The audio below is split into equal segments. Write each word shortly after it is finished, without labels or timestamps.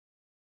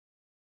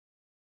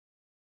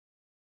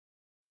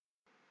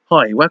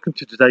Hi, welcome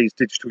to today's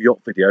Digital Yacht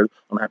video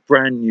on our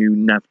brand new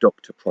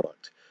NavDoctor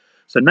product.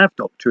 So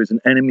NavDoctor is an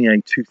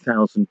NMEA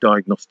 2000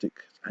 diagnostic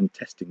and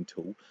testing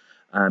tool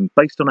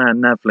based on our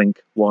NavLink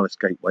wireless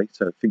gateway.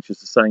 So it features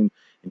the same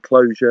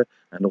enclosure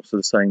and also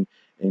the same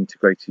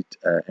integrated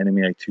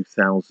NMEA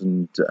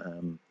 2000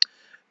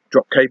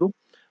 drop cable.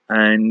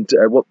 And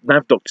what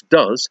NavDoctor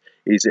does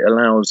is it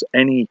allows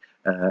any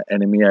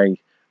NMEA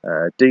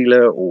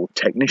dealer or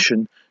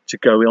technician to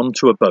go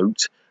onto a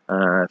boat,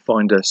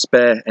 find a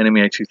spare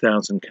NMEA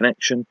 2000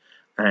 connection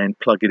and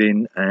plug it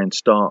in and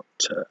start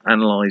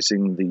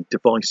analysing the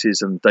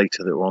devices and data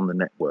that are on the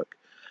network.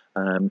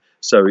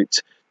 So it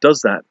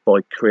does that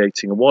by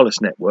creating a wireless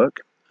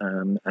network,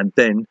 and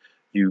then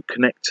you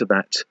connect to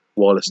that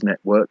wireless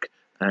network,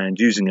 and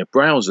using a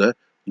browser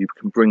you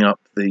can bring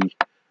up the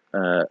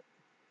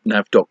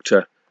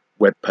NavDoctor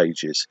web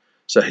pages.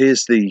 So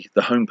here's the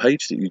home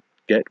page that you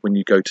get when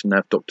you go to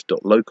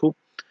navdoctor.local,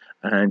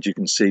 and you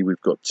can see we've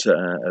got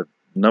a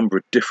number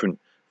of different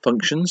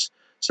functions.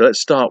 So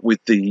let's start with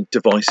the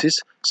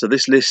devices. So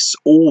this lists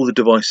all the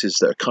devices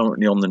that are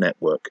currently on the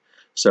network.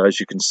 So as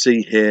you can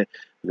see here,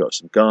 we've got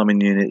some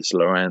Garmin units,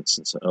 Lowrance,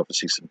 and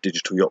obviously some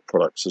Digital Yacht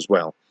products as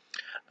well.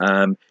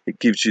 It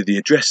gives you the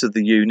address of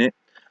the unit.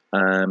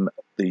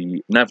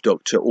 The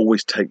NavDoctor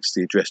always takes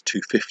the address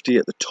 250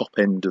 at the top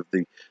end of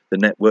the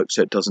network,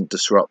 so it doesn't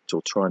disrupt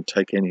or try and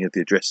take any of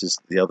the addresses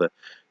that the other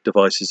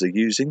devices are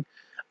using.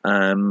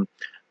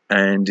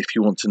 And if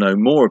you want to know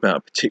more about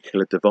a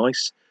particular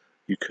device,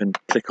 you can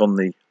click on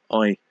the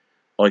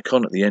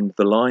icon at the end of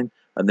the line,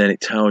 and then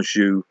it tells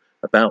you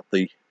about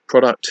the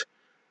product.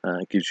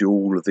 It gives you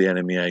all of the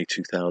NMEA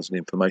 2000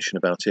 information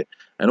about it,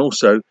 and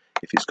also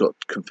if it's got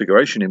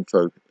configuration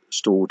info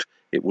stored,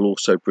 it will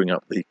also bring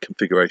up the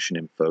configuration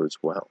info as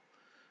well.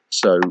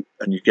 So,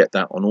 and you get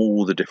that on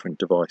all the different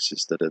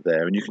devices that are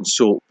there, and you can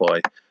sort by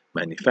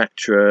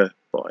manufacturer,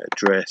 by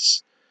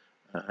address.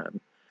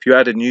 If you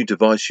add a new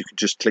device, you can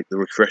just click the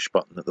refresh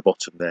button at the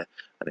bottom there,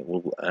 and it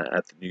will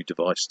add the new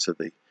device to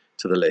the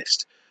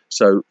list.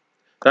 So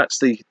that's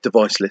the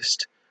device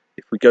list.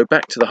 If we go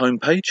back to the home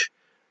page,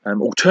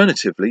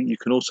 alternatively, you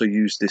can also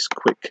use this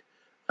quick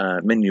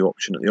menu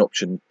option at the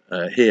option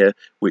here,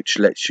 which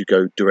lets you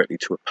go directly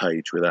to a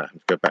page without having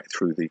to go back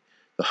through the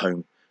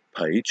home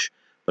page.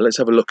 But let's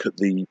have a look at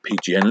the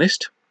PGN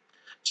list.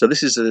 So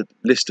this is a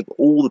list of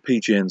all the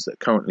PGNs that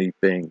are currently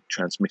being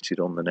transmitted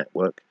on the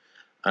network.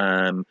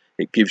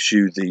 It gives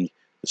you the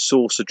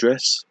source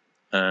address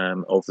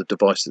of the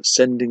device that's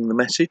sending the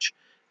message.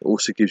 It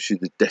also gives you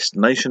the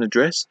destination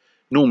address.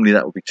 Normally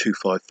that would be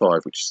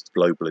 255, which is the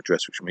global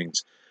address, which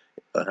means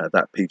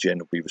that PGN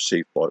will be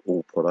received by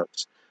all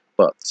products.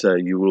 But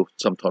you will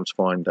sometimes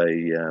find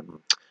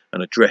an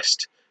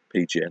addressed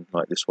PGN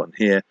like this one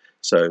here.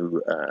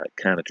 So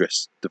CAN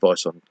address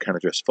device on CAN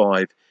address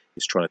 5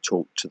 is trying to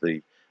talk to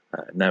the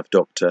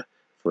NavDoctor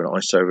for an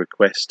ISO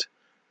request,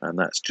 and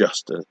that's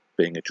just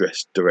being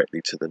addressed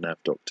directly to the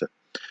NavDoctor.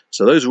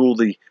 So those are all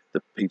the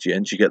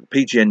PGNs. You get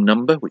the PGN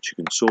number, which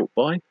you can sort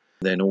by, and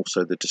then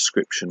also the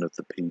description of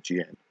the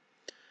PGN.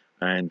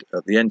 And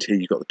at the end here,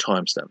 you've got the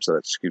timestamp, so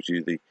that just gives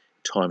you the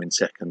time in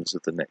seconds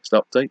of the next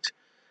update.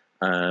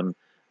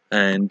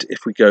 And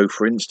if we go,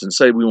 for instance,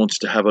 say we wanted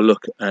to have a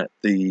look at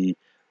the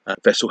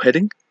vessel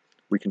heading,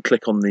 we can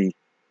click on the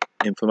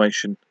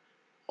information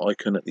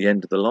icon at the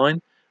end of the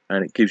line,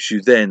 and it gives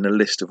you then a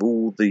list of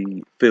all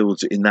the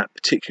fields in that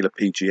particular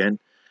PGN.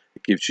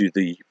 It gives you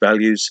the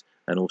values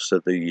and also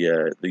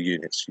the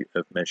units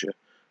of measure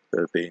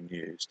that are being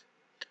used.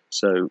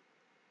 So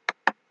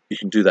you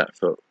can do that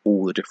for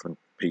all the different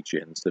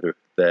PGNs that are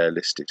there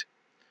listed.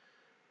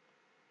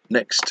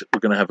 Next,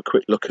 we're going to have a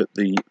quick look at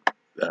the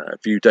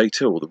view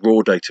data, or the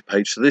raw data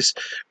page. So this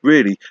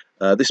really,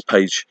 this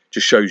page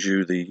just shows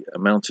you the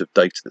amount of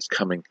data that's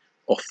coming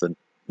off the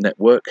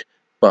network,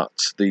 but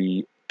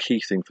the key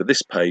thing for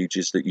this page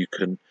is that you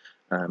can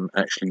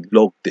actually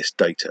log this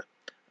data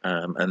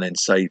and then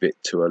save it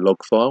to a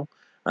log file,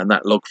 and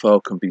that log file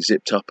can be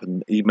zipped up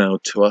and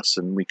emailed to us,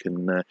 and we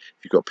can, if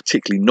you've got a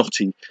particularly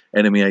knotty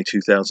NMEA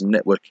 2000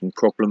 networking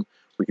problem,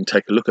 we can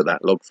take a look at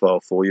that log file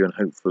for you and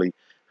hopefully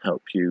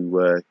help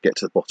you get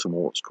to the bottom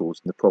of what's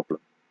causing the problem.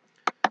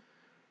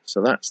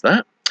 So that's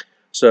that.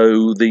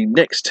 So the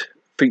next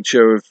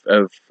feature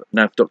of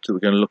NavDoctor we're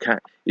going to look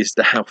at is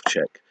the health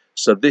check.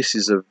 So this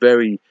is a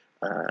very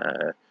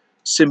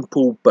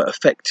simple but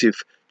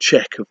effective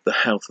check of the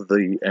health of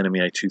the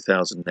NMEA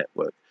 2000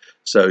 network.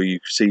 So you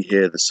see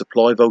here the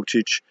supply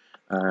voltage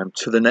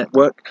to the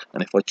network,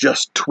 and if I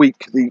just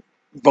tweak the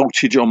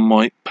voltage on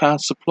my power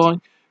supply,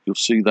 you'll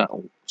see that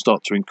will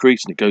start to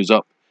increase, and it goes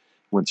up.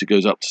 Once it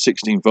goes up to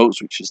 16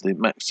 volts, which is the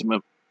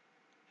maximum,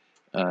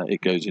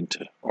 it goes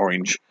into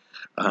orange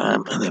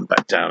and then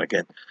back down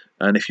again.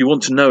 And if you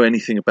want to know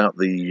anything about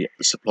the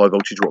supply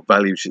voltage, what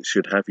values it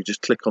should have, you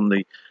just click on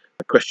the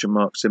question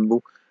mark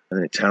symbol, and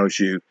then it tells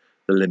you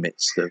the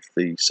limits of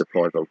the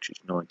supply voltage,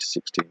 9 to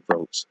 16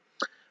 volts.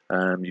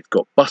 You've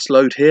got bus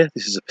load here.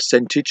 This is a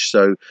percentage,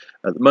 so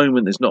at the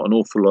moment there's not an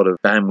awful lot of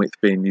bandwidth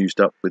being used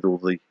up with all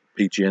the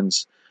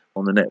PGNs,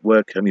 on the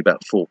network, only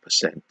about 4%.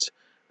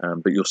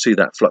 But you'll see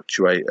that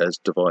fluctuate as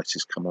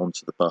devices come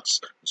onto the bus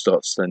and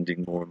start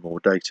sending more and more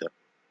data.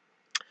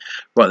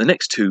 Right, the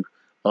next two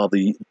are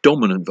the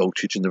dominant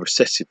voltage and the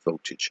recessive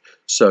voltage.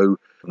 So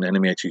an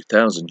NMEA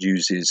 2000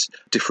 uses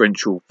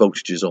differential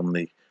voltages on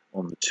the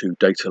two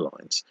data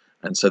lines,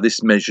 and so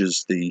this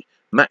measures the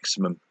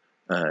maximum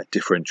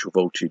differential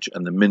voltage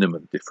and the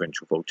minimum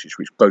differential voltage,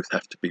 which both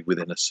have to be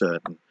within a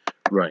certain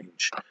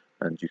range.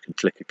 And you can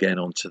click again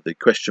onto the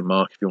question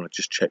mark if you want to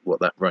just check what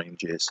that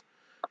range is.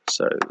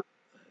 So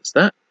there's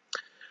that.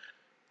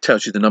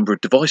 Tells you the number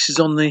of devices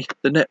on the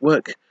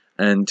network,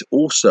 and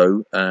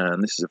also,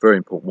 and this is a very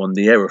important one,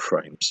 the error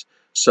frames.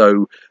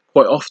 So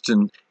quite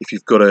often, if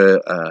you've got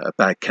a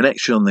bad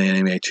connection on the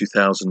NMEA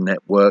 2000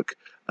 network,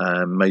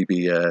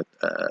 maybe a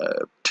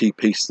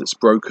T-piece that's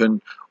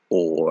broken,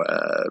 or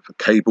a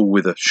cable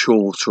with a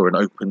short or an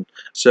open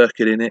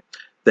circuit in it,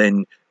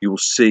 then you'll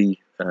see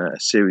a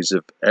series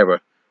of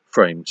error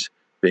frames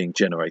being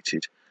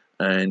generated,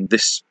 and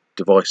this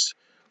device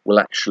will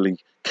actually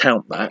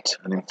count that.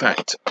 And in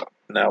fact,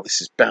 now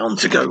this is bound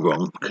to go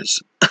wrong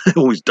because it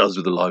always does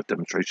with a live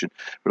demonstration,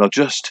 but I'll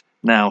just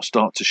now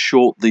start to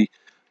short the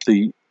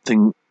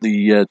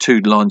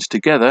two lines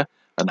together,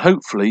 and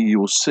hopefully you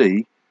will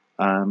see,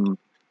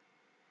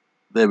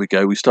 there we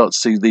go, we start to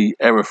see the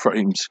error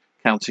frames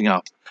counting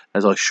up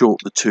as I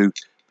short the two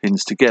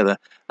pins together.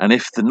 And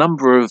if the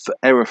number of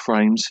error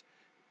frames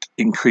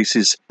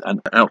increases and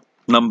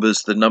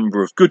outnumbers the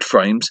number of good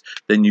frames,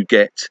 then you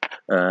get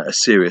a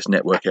serious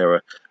network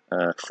error,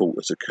 fault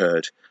has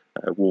occurred,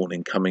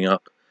 warning coming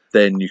up.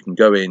 Then you can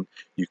go in,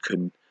 you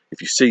can,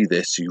 if you see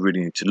this, you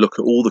really need to look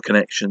at all the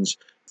connections,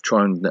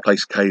 try and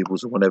place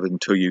cables or whatever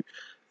until you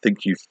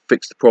think you've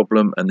fixed the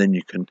problem, and then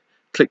you can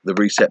click the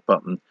reset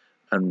button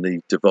and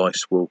the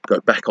device will go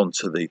back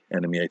onto the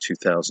NMEA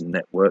 2000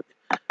 network,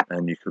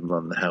 and you can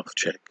run the health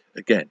check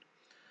again.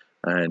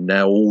 And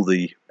now all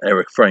the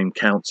error frame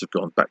counts have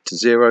gone back to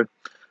 0,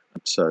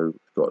 and so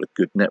we've got a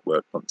good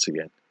network once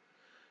again.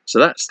 So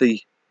that's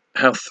the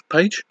health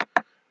page,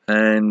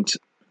 and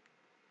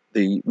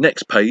the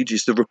next page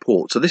is the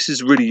report. So this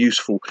is really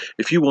useful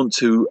if you want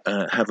to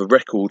have a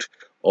record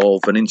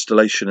of an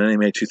installation, an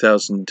NMEA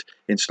 2000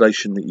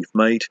 installation that you've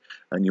made,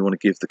 and you want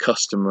to give the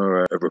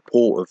customer a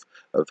report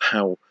of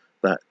how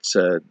that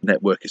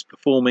network is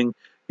performing.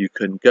 You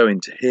can go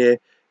into here.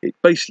 It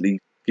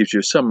basically gives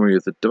you a summary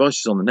of the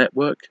devices on the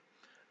network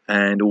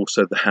and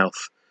also the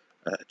health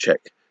check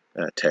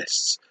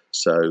tests.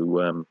 So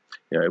you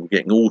know, we're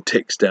getting all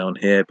ticks down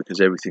here because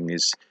everything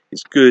is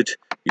good.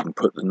 You can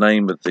put the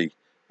name of the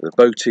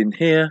boat in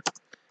here,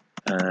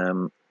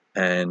 and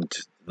the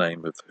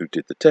name of who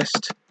did the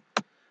test,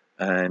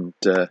 and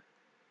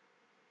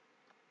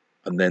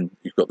then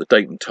you've got the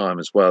date and time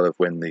as well of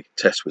when the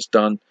test was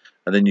done,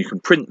 and then you can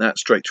print that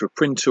straight to a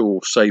printer or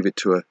save it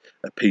to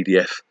a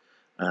PDF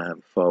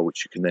file,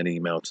 which you can then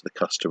email to the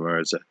customer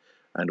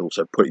and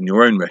also put in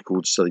your own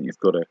records so that you've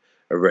got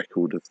a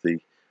record of the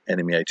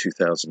NMEA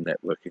 2000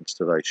 network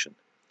installation.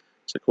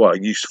 So quite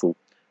a useful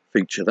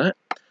feature, that.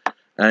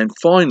 And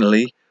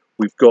finally,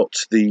 we've got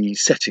the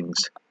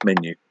settings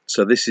menu.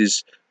 So this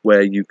is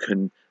where you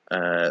can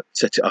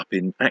set it up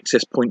in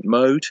access point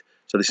mode.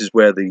 So this is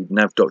where the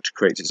NavDoctor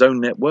creates its own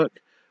network,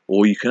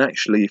 or you can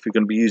actually, if you're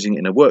going to be using it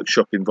in a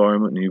workshop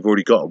environment and you've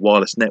already got a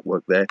wireless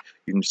network there,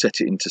 you can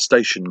set it into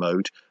station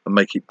mode and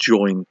make it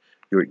join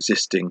your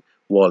existing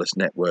wireless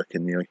network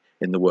in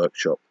the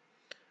workshop.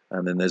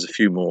 And then there's a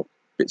few more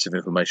bits of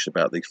information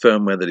about the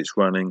firmware that it's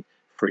running,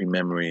 free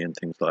memory and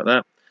things like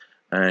that.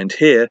 And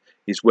here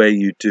is where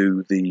you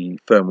do the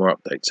firmware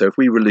update. So if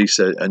we release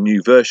a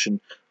new version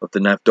of the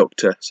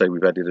NavDoctor, say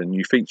we've added a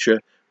new feature,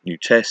 new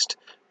test,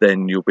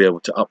 then you'll be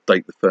able to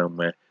update the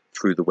firmware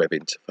through the web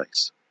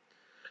interface.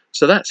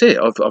 So that's it.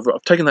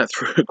 I've taken that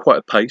through at quite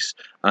a pace,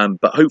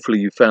 but hopefully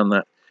you found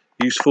that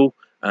useful,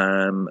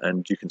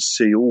 and you can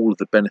see all of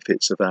the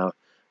benefits of our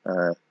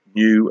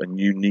new and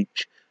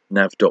unique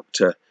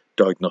NavDoctor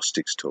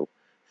diagnostics tool.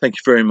 Thank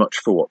you very much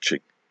for watching.